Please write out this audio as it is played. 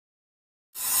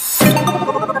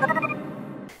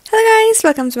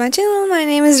guys, welcome to my channel. My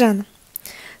name is Rana.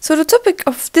 So the topic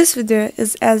of this video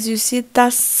is, as you see,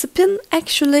 does spin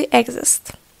actually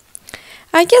exist?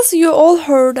 I guess you all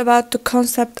heard about the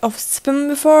concept of spin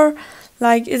before.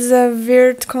 Like, it's a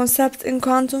weird concept in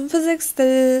quantum physics that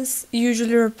is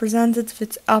usually represented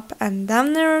with up and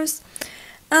down arrows,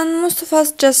 and most of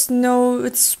us just know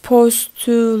it's supposed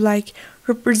to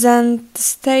represent the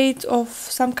state of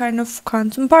some kind of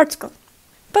quantum particle.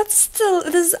 But still,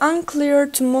 it is unclear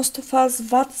to most of us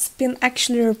what spin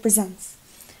actually represents.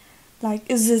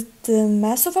 Is it the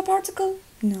mass of a particle?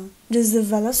 No. Just the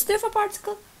velocity of a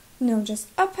particle? No, just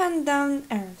up and down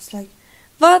arrows.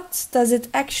 What does it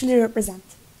actually represent?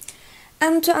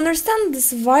 And to understand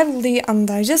this widely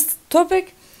undigested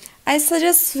topic, I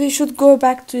suggest we should go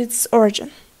back to its origin,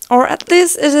 or at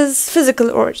least its physical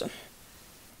origin.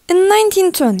 In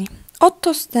 1920,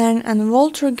 Otto Stern and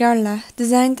Walter Gerlach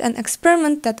designed an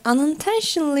experiment that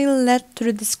unintentionally led to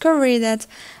the discovery that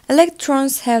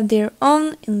electrons have their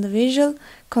own individual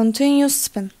continuous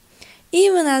spin,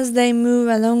 even as they move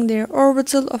along their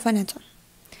orbital of an atom,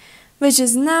 which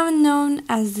is now known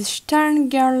as the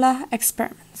Stern-Gerlach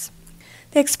Experiment.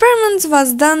 The experiment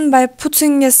was done by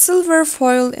putting a silver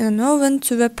foil in an oven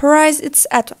to vaporize its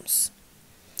atoms.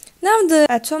 Now the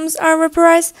atoms are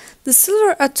vaporized, the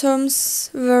silver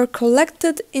atoms were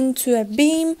collected into a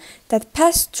beam that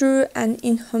passed through an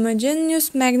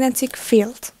inhomogeneous magnetic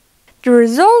field. The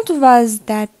result was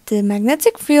that the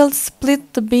magnetic field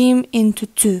split the beam into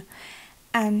two,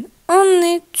 and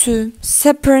only two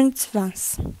separate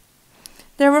ones.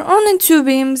 There were only two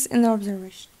beams in the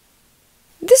observation.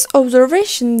 This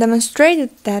observation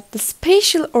demonstrated that the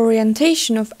spatial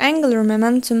orientation of angular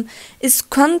momentum is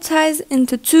quantized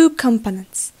into two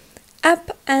components,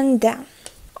 up and down,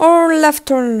 or left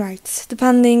or right,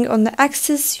 depending on the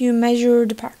axis you measure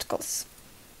the particles,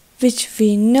 which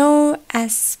we know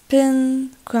as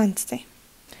spin quantity.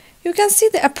 You can see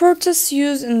the apparatus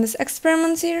used in this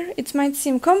experiment here. It might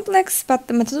seem complex, but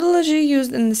the methodology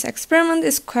used in this experiment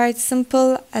is quite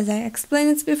simple, as I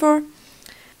explained it before.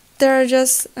 There are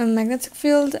just a magnetic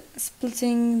field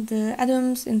splitting the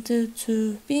atoms into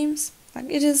two beams.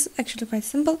 It is actually quite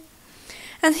simple.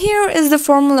 And here is the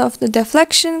formula of the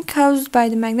deflection caused by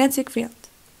the magnetic field.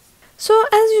 So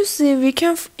as you see, we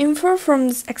can infer from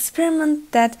this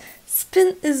experiment that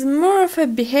spin is more of a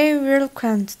behavioral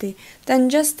quantity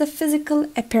than just a physical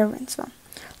appearance one.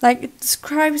 It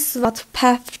describes what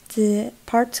path the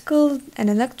particle, an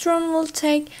electron, will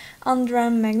take under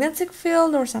a magnetic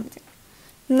field or something.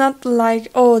 Not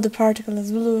like, oh, the particle is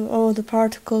blue, oh, the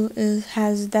particle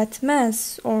has that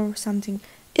mass or something.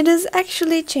 It is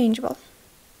actually changeable.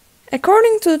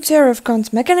 According to the theory of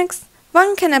quantum mechanics,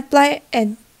 one can apply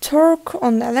a torque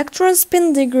on the electron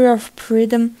spin degree of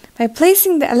freedom by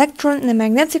placing the electron in a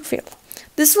magnetic field.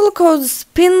 This will cause the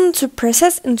spin to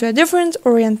precess into a different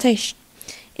orientation.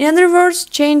 In other words,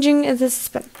 changing its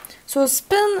spin. So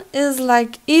spin is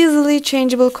easily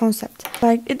changeable concept.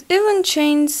 It even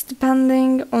changes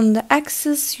depending on the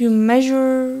axis you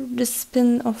measure the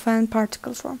spin of a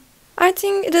particle from. I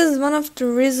think it is one of the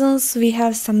reasons we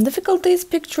have some difficulties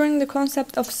picturing the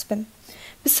concept of spin,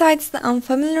 besides the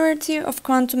unfamiliarity of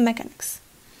quantum mechanics.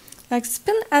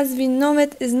 Spin as we know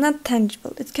it is not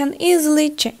tangible, it can easily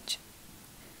change.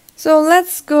 So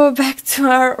let's go back to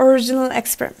our original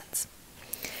experiment.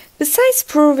 Besides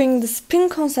proving the spin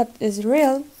concept is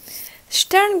real,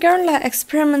 Stern-Gerlach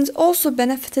experiment also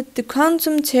benefited the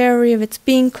quantum theory with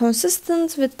being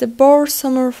consistent with the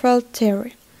Bohr-Sommerfeld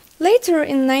theory. Later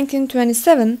in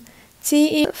 1927,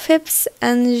 T.E. Phipps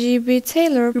and G.B.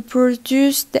 Taylor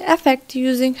reproduced the effect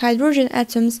using hydrogen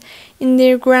atoms in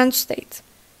their ground state,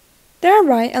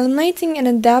 thereby eliminating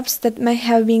any doubts that may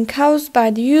have been caused by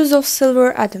the use of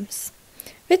silver atoms.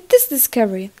 With this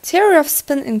discovery, theory of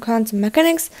spin in quantum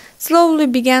mechanics slowly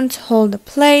began to hold a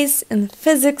place in the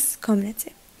physics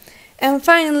community, and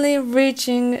finally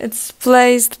reaching its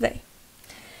place today.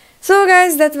 So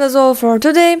guys, that was all for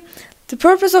today. The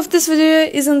purpose of this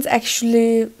video isn't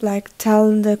actually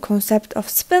tell the concept of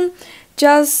spin,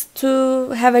 just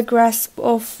to have a grasp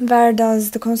of where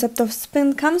does the concept of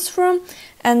spin comes from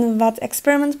and what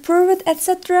experiment prove it,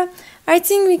 etc. I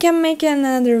think we can make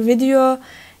another video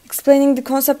explaining the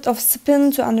concept of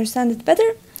spin to understand it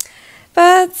better.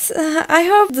 But I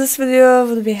hope this video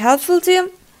will be helpful to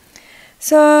you.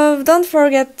 So don't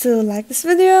forget to like this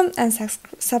video and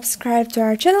subscribe to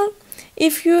our channel.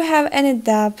 If you have any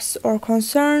doubts or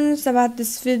concerns about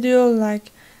this video,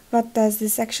 what does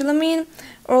this actually mean,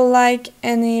 or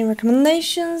any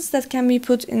recommendations that can be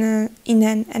put in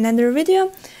another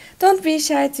video, don't be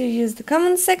shy to use the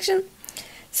comment section.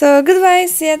 So goodbye,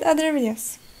 see you at other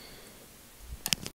videos.